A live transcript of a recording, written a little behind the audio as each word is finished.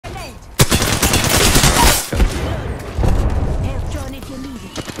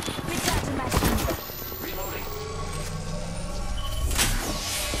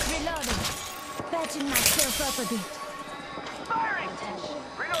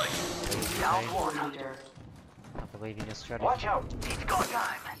Down one. I believe in your strategy. Watch out. It's go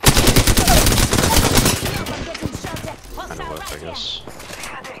time. Kind of worked, I guess.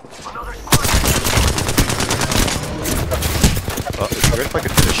 Another squad. Oh, it'd be great if I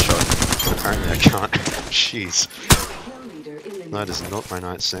could hit a shot. Apparently I can't. Jeez. That is not my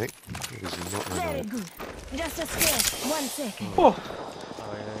night, Snake. It is not my Very night. good. Just a scare. 1 second. Oh,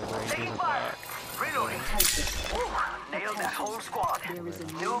 Taking fire. Reloading. Nailed that whole squad. There is a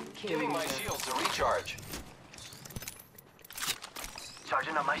New new giving my shields a recharge.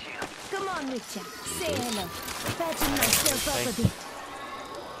 Charging on my shield. Come on, Richard. Say hello. Patching myself up a bit.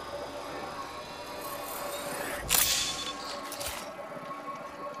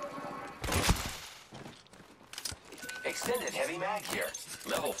 Extended heavy mag here.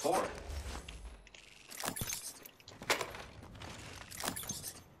 Level 4.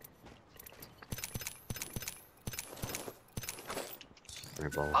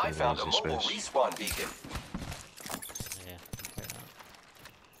 I found a mobile respawn beacon. yeah. Okay,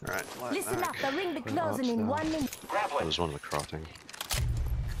 Alright, Listen up. The ring be closing in 1 minute. That Grappling. was one of the crafting.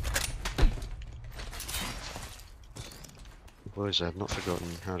 Boys, I have not forgotten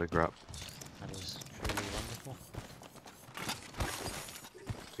how to grab that is truly wonderful.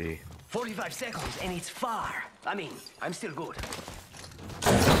 B. 45 seconds and it's far. I mean, I'm still good.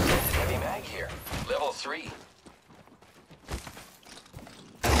 Heavy mag here. Level 3.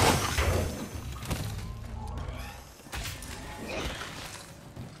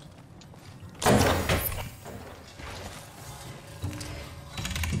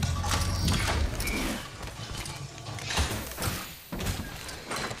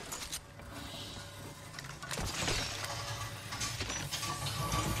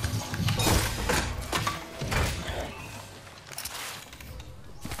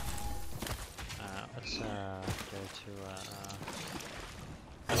 Let's go to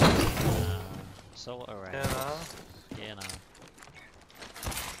solar array. Yeah, no. Yeah, no.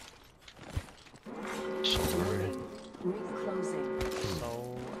 Sorry. ring closing.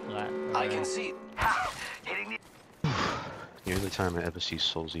 Solar I array. can see. Hitting the. The only time I ever see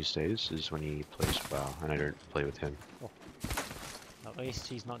Souls these days is when he plays WoW, and I don't play with him. At least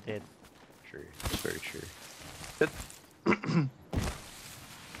he's not dead. True. It's very true.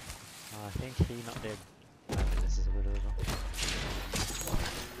 I think he's not dead. I think this is a good result.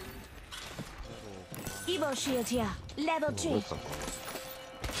 Evo shield here. Level Oh, 3. what the fuck?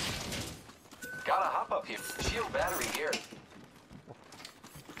 Gotta hop up here. Shield battery here.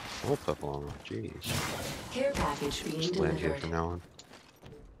 Oh, purple armor. Jeez. Care package being Just land here delivered. from now on.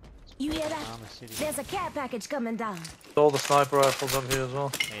 You hear that? Armor City. There's a care package coming down. All the sniper rifles up here as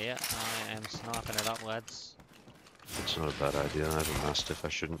well. Yeah, I am sniping it up, lads. It's not a bad idea. I have a Mastiff. I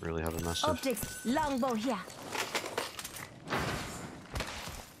shouldn't really have a Mastiff. Optics. Longbow here.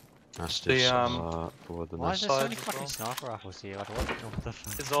 Mastiffs The, are for the Why is Mastiff. there so side many as fucking well. sniper rifles here? What the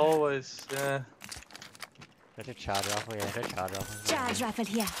fuck? It's always, yeah. There's a charge rifle, yeah, there's a charge rifle. Charge rifle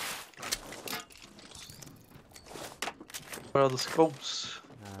here. Where are the scopes?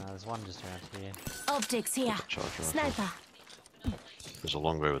 There's one just around here. Optics here. Charge rifle. Sniper. There's a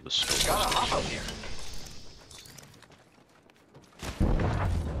long way with the scope. Gotta hop up here.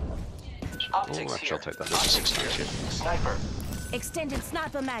 Oh, Optics actually, here. I'll take that. There's a 6 times here. Sniper. Extended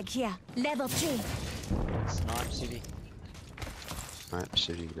sniper mag here. Level 3. Snipe City. Right,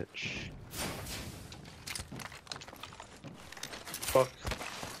 city, bitch. Fuck.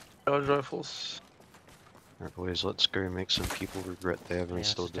 Charge rifles. Alright, boys, let's go make some people regret they ever Yeah,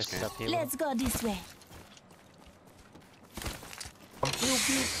 installed this just game. up here. Let's go this way. Go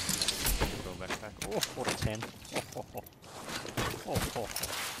back. Oh, 4 to 10. Oh.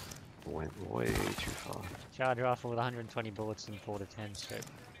 Went way too far. Charge rifle with 120 bullets and 4 to 10 scope.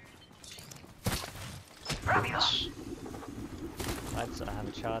 Lads, I have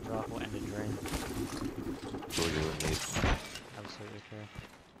a charge rifle and a dream. That's all you really need. Absolutely correct.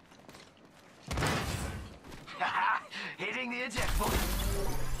 Hitting the eject button.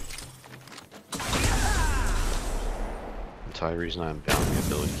 The entire reason I'm bound the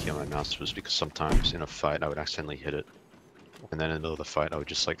ability to heal my mouse was because sometimes in a fight I would accidentally hit it. And then in the middle of the fight I would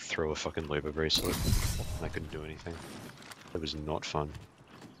just like throw a fucking Loba bracelet. And I couldn't do anything. It was not fun.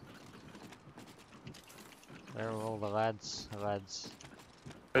 Where are all the lads? The lads.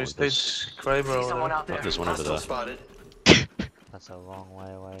 There's this- stage Kraber See over someone there. out there. there's one over Hostile there. spotted. That's a long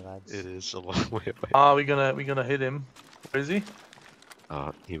way away, lads. It is a long way away. Ah, we gonna hit him. Where is he?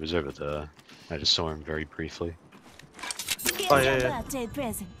 He was over there. I just saw him very briefly. Here's Oh, yeah, your yeah. birthday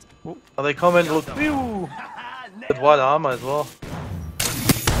present. Oh, they come and look. Pew! With white armor as well.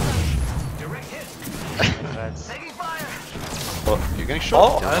 Direct hit. Lads. Taking fire. Oh, you're getting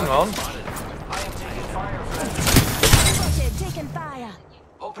shot? Oh, hang on. Taking fire.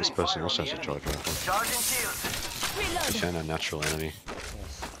 Opening This person fire also on has the a charge enemy. rifle. Charging shields. We Reloading. found a natural enemy.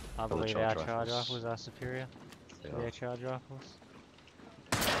 Yes. I Other believe charge our charge rifles. rifles are superior to Yeah. their charge rifles.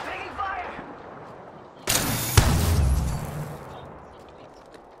 Taking fire.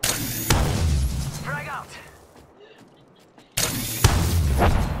 Frag out.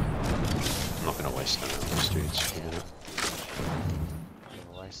 I'm not gonna waste them on the streets for a minute. Bit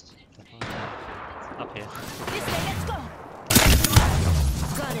of a waste, definitely. Up here. This way, let's go.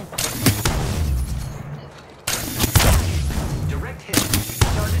 Got him. Direct hit.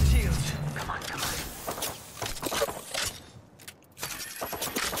 Charging shields. Come on, come on.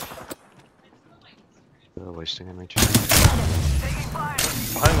 They're wasting energy. Taking fire.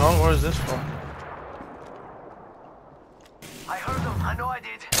 Hang on, where is this from? I heard them. I know I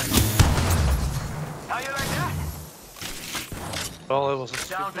did. How you like that? Well, it was a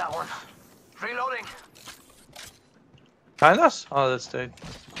Down stupid. that one. Reloading. Behind us? Oh, that's dead.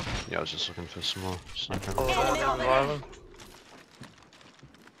 Yeah, I was just looking for some more sniper. Oh, down there. reviving.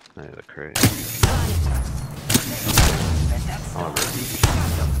 No, the crate. Got it. Oh,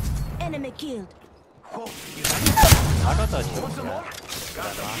 really? Enemy killed. Whoa. You I got those shields. want some more?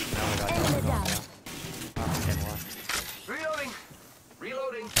 Got them. No, we got Enemy them. down. Oh, 10 more. Reloading.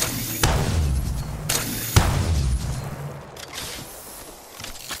 Reloading.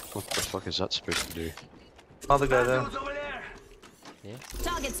 What the fuck is that supposed to do? Another guy there. Dudes over there.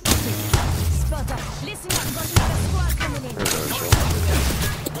 Target spotted. Spot up. Listen up. Got another squad coming in. There we go, as well.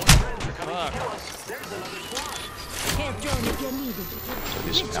 More friends are coming Fuck. to kill us. There's another squad. Head drone if you need it. So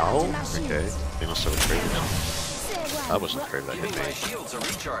he's Recharging ow? my shields. Okay. They must have a crate. Say what? That wasn't a crate that hit Giving my me. shields a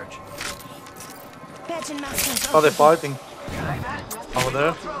recharge. Patching myself. Oh, they're fighting. You like that? Over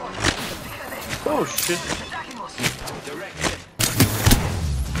there. Oh shit. Attacking us. Direct hit.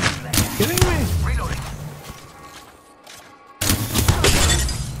 Kidding me? Reloading.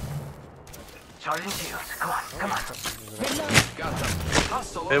 Charging shields. Come on, come on. Reload. Got them.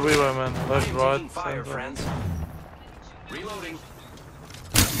 Hostile. Everywhere, man. Left, I'm right, taking fire, center. friends. Reloading.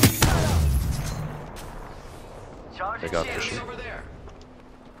 Charging They got shields pushing. over there.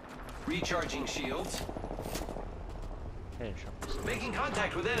 Recharging shields. Hey, shot. Making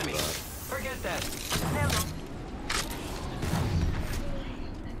contact with enemy. Forget that.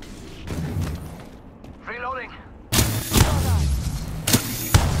 Reloading. Hold on.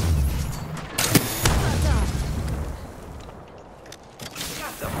 Spot up.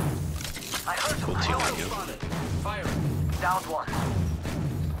 Got them. I heard them. Cool I team, know I yeah. spotted. Firing. Downed one.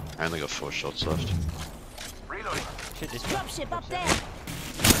 I only got 4 shots left. Reloading. Shit, this one. Dropship up there.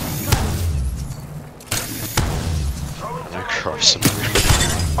 Throwing No thermite cross.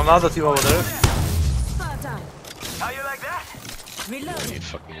 grenade. Another team over there. Spot up. How you like that? I Reload. need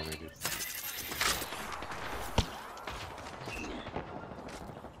fucking energy.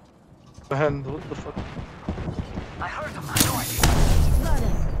 And what the fuck? I heard them. I know I did. Got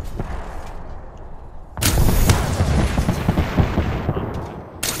him.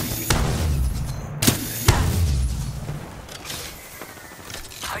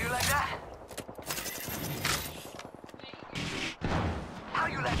 How you like that? How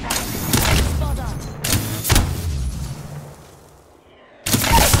you like that? Spot on.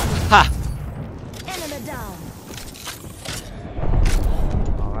 Ha! Enemy down.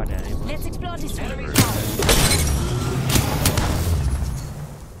 Alright, Danny. Let's explore this way. Enemy spotted.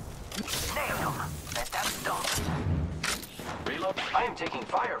 Nailed him. Let that stone. Reload. I am taking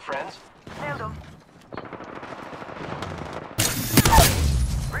fire, friends. Nailed him.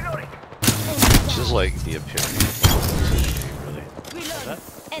 Reloading. Enemy This is down. like the epitome of positioning, really. Reload.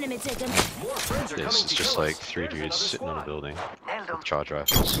 Enemy taken. More friends are This coming is to just kill like us. 3 There's dudes another sitting on a squad. building Nailed him. with charge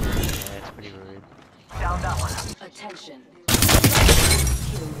rifles. Yeah, it's pretty rude. Down that one. Attention.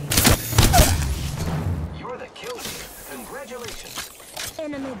 Kill leader. You're the kill leader. Congratulations.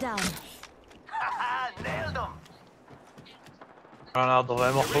 Enemy down. Haha, nailed him. Run out of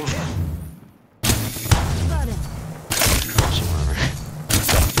ammo. Got him. Some armor.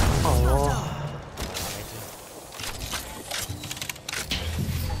 Oh,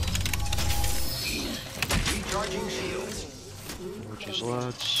 Recharging shields. Which is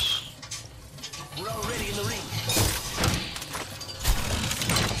loads. We're already in the ring.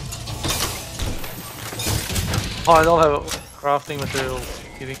 oh, I don't have crafting materials.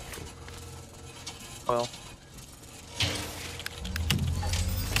 Kidding. Well,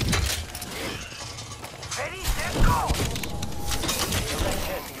 Ready, set, go!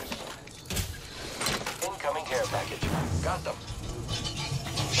 Incoming care package. Got them.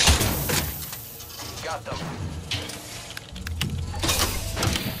 Got them.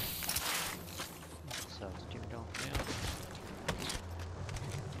 So, let's keep it going. Yeah.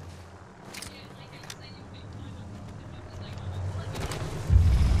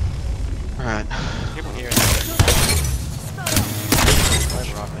 Alright. People here. Spot on.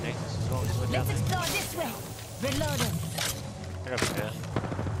 Where's Rob and This is all just went down Let's there. explore this way. Reloading. They're up there.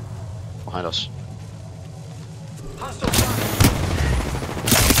 Behind us. Hostile fire!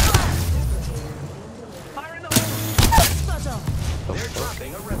 Fire in the hole! Spot on. The They're fuck?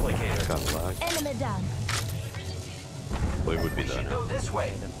 dropping a replicator. Got lag. Enemy down. Well, it would be We there should now. go this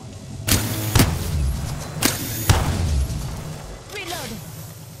way. Reloading.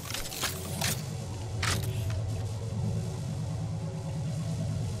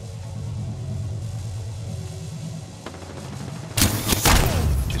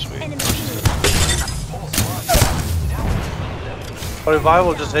 Just wait. Enemy killed. Whole squad down. Now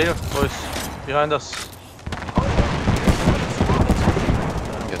Revival just here, boys. Behind us.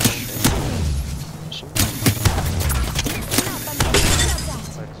 Get Listen up, I'm getting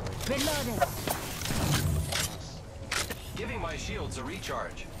shot at. Reloading. giving my shields a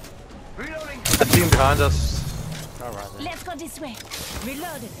recharge. Reloading. The team behind us. Alright then. Let's go this way.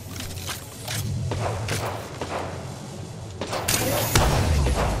 Reloading.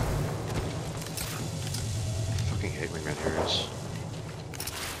 fucking hate when red heroes.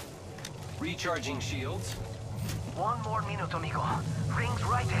 Recharging shields. One more minute, amigo. Rings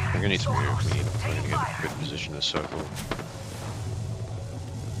right there. I'm gonna need to So move. close. We need to Taking get fire. a good position in the circle. I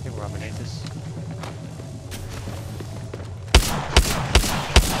think we're underneath this.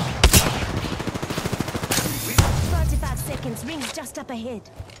 45 seconds. Rings just up ahead.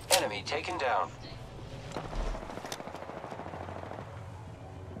 Enemy taken down.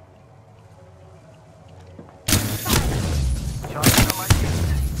 Charging on my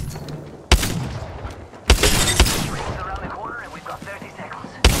shield. Rings around the corner and we've got 30 seconds.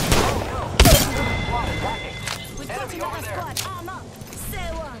 Oh no! Squad attacking. We've got Enemy another over there. squad. Arm up. Say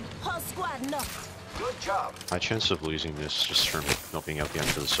one. Whole squad knocked. Good job. My chance of losing this just from not being out the end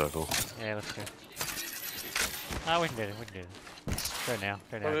of the circle. Yeah, let's go. Ah, we can do it, we can do it. Let's go now,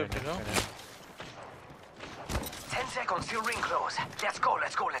 go now, Oh, go yeah, now, you know? go now. 10 seconds till ring close. Let's go,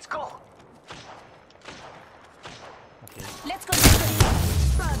 let's go, let's go. Okay. Let's go this way.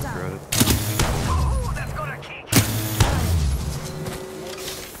 Spot on. Got it. Ooh, that's gonna kick.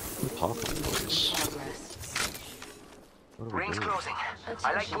 Pathfinder boys. Progress. What are we Rings doing? closing.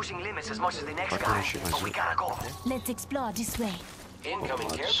 I like pushing limits as much as the next Why can't I guy, shoot but we myself? gotta go. Let's explore this way. Incoming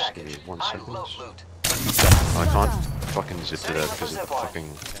Oh, care just give package. me 1 I second. love loot. I can't fucking zip to that because of the fucking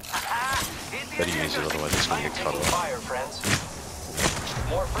It's Better use it, otherwise it's gonna get cut taking off. fire, friends.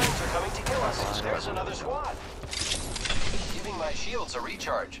 More friends are coming to kill us. There's another squad. Giving my shields a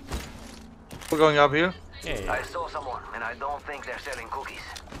recharge. We're going up here. Yeah, yeah. I saw someone, and I don't think they're selling cookies.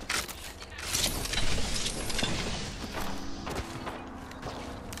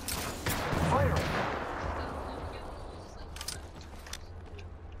 Firing.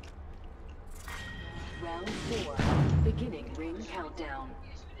 Round 4. Beginning ring countdown.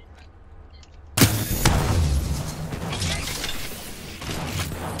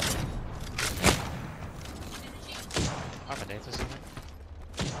 Underneath or something.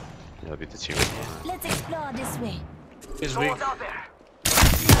 Yeah, that'd be the team behind. Let's explore this way. He's weak. Someone's out there.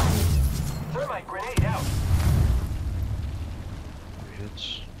 Thermite grenade out.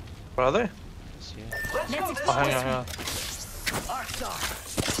 Hits. Where are they? This here. Let's Let's go this Oh, hang way. on, hang on. Arcstar.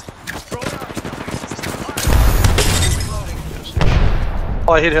 Throw it out. Reloading. Yes,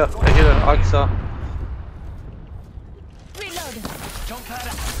 Oh, I hit her. I hit her. Axa. Reloading. Jump pad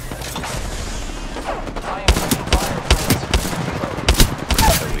out. I am taking fire, friends.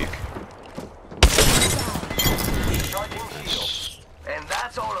 they're weak. Recharging shields. And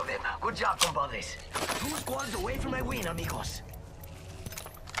that's all of them. Good job, compadres. 2 squads away from my win, amigos.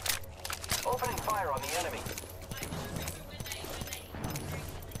 Opening fire on the enemy.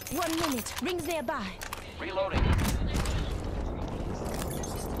 1 minute. Rings nearby. Reloading.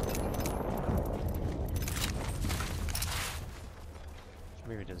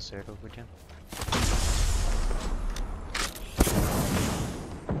 Move into the circle if we can.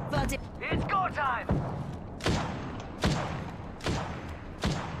 But It's go time.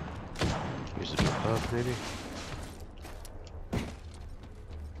 Use the jump up, maybe?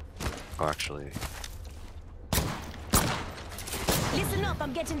 Oh, actually, listen up.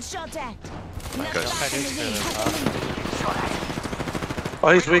 I'm getting shot at. Not Okay. back in the ring.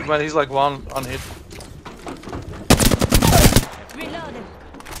 Oh, he's weak, man. He's like one unhit. Reloading.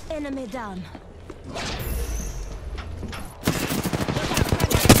 Enemy down.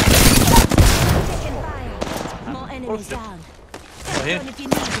 Taking fire. More enemies down. here. Turn if you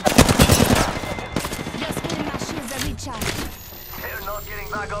need it. Just giving my shields a recharge. They're not getting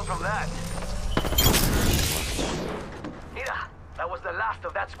back up from that. Mira, that was the last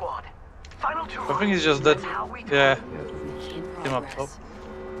of that squad. Final two. I think he's just dead. Yeah, In him up top. progress.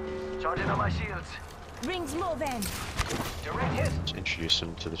 Charging on my shields. Rings moving. Direct hit. Let's introduce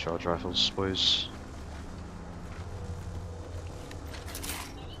him to the charge rifles, boys.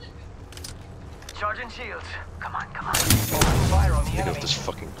 Charging shields. Come on, come on. Open fire on the Pick up enemy. this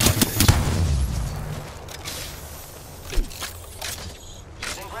fucking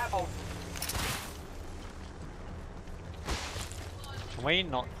Using grapple. Can we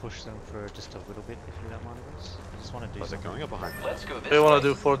not push them for just a little bit if you don't mind us? I just want to do Oh, they're something. going up behind me. Let's go this They want way. to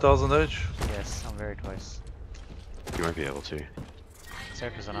do 4,000 damage. Yes, I'm very close. You won't be able to.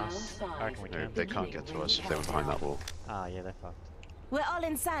 Focus on us. I reckon we No, can. they can't get to us if they were behind that wall. Ah, yeah, they're fucked. We're all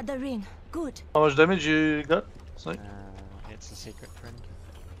inside the ring. Good. How much damage you got? Snake? It's a secret, friend.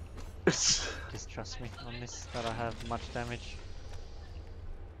 It's Just trust me on this, that I have much damage.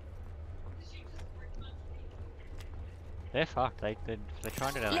 They're fucked. They're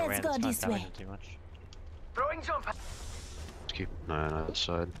trying to do that Let's round. go It's not this damaging way. too much. Throwing jump. Let's keep an eye on either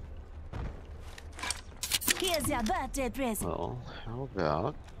side. Here's your birthday present. Well, how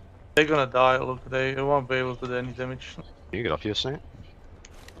about... they're gonna die. Look, they won't be able to do any damage. Can you get up here, Snake?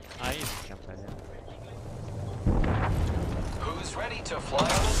 I used to jump over. Who's ready to fly on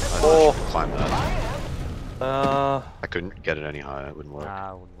a zip line? Oh, Climb that. I am. I couldn't get it any higher, it wouldn't work. Nah,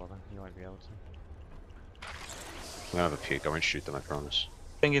 I wouldn't bother. You won't be able to. I'm gonna have a peek, I won't shoot them, I promise.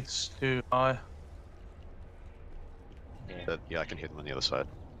 I think it's too high. Yeah, But yeah, I can hit them on the other side.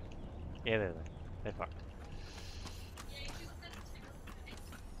 yeah, they're there. They're fucked.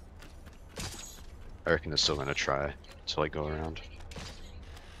 I reckon they're still gonna try to like go around.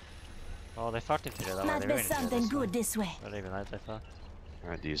 Oh, they fucked into the other way. Must They're be in something good this way. But even though they're fucked.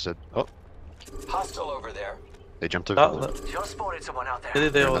 Alright, these are... Oh, Hostile over there. they jumped That, over. that, Just spotted someone out there. they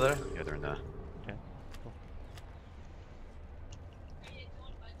did they over there. Yeah, they're in there. Okay. Cool.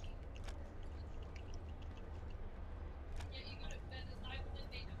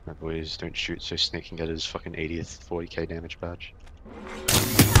 My boys, don't shoot so Snake can get his fucking 80th 40k damage badge.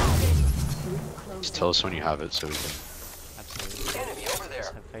 Just tell us when you have it so we can... Absolutely. Enemy over there.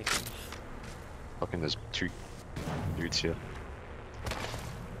 Just have faith in me. Fucking there's 2 dudes here.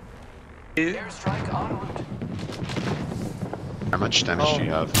 Airstrike en route. How much damage do you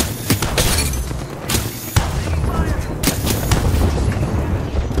have?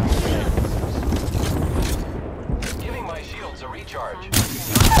 Giving my shields a recharge.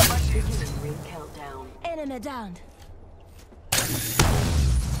 Beginning ring countdown. Enemy downed.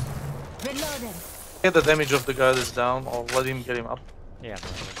 Reloading. Get the damage of the guy that's down, or let him get him up. Yeah,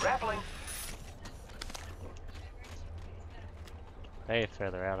 but Grappling. they're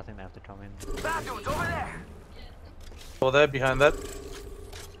further out. I think they have to come in. Bad dudes over there. Oh, there behind that.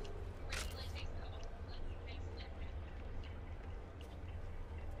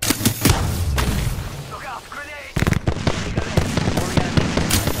 Look out, grenade.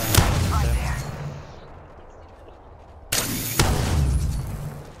 Right there.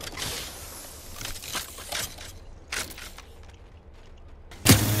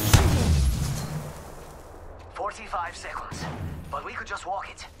 Shooting. 45 seconds. But we could just walk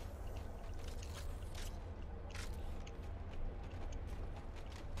it.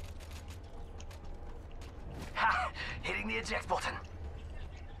 Ha! Hitting the eject button.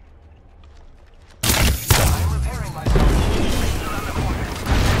 I'm repairing myself. Around the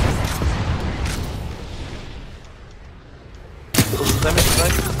corner. Damage,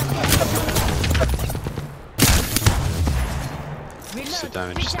 Snake. Reload. the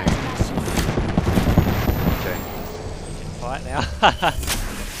damage Recharge thing. my shield. Okay. Fight now.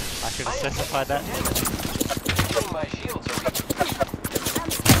 I should have specified that. Giving my shields a recharge. I'm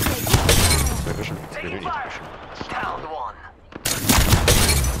still Wait, push him. We don't Taking need to fire. push him. Down one.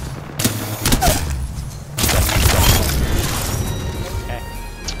 Okay.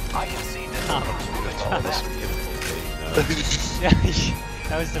 I can see this. That's all this would give it.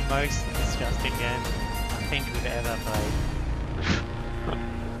 That was the most disgusting game I think we've ever played.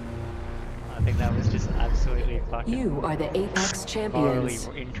 I think that was just absolutely fucking You are the Apex morally champions.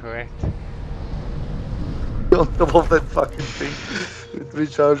 incorrect. On top of that fucking thing with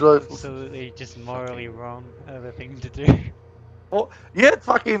recharge rifles. Absolutely just morally wrong of a thing to do. Oh, yeah,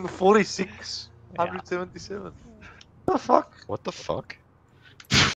 fucking 46, Yeah. 177. What the fuck? What the fuck?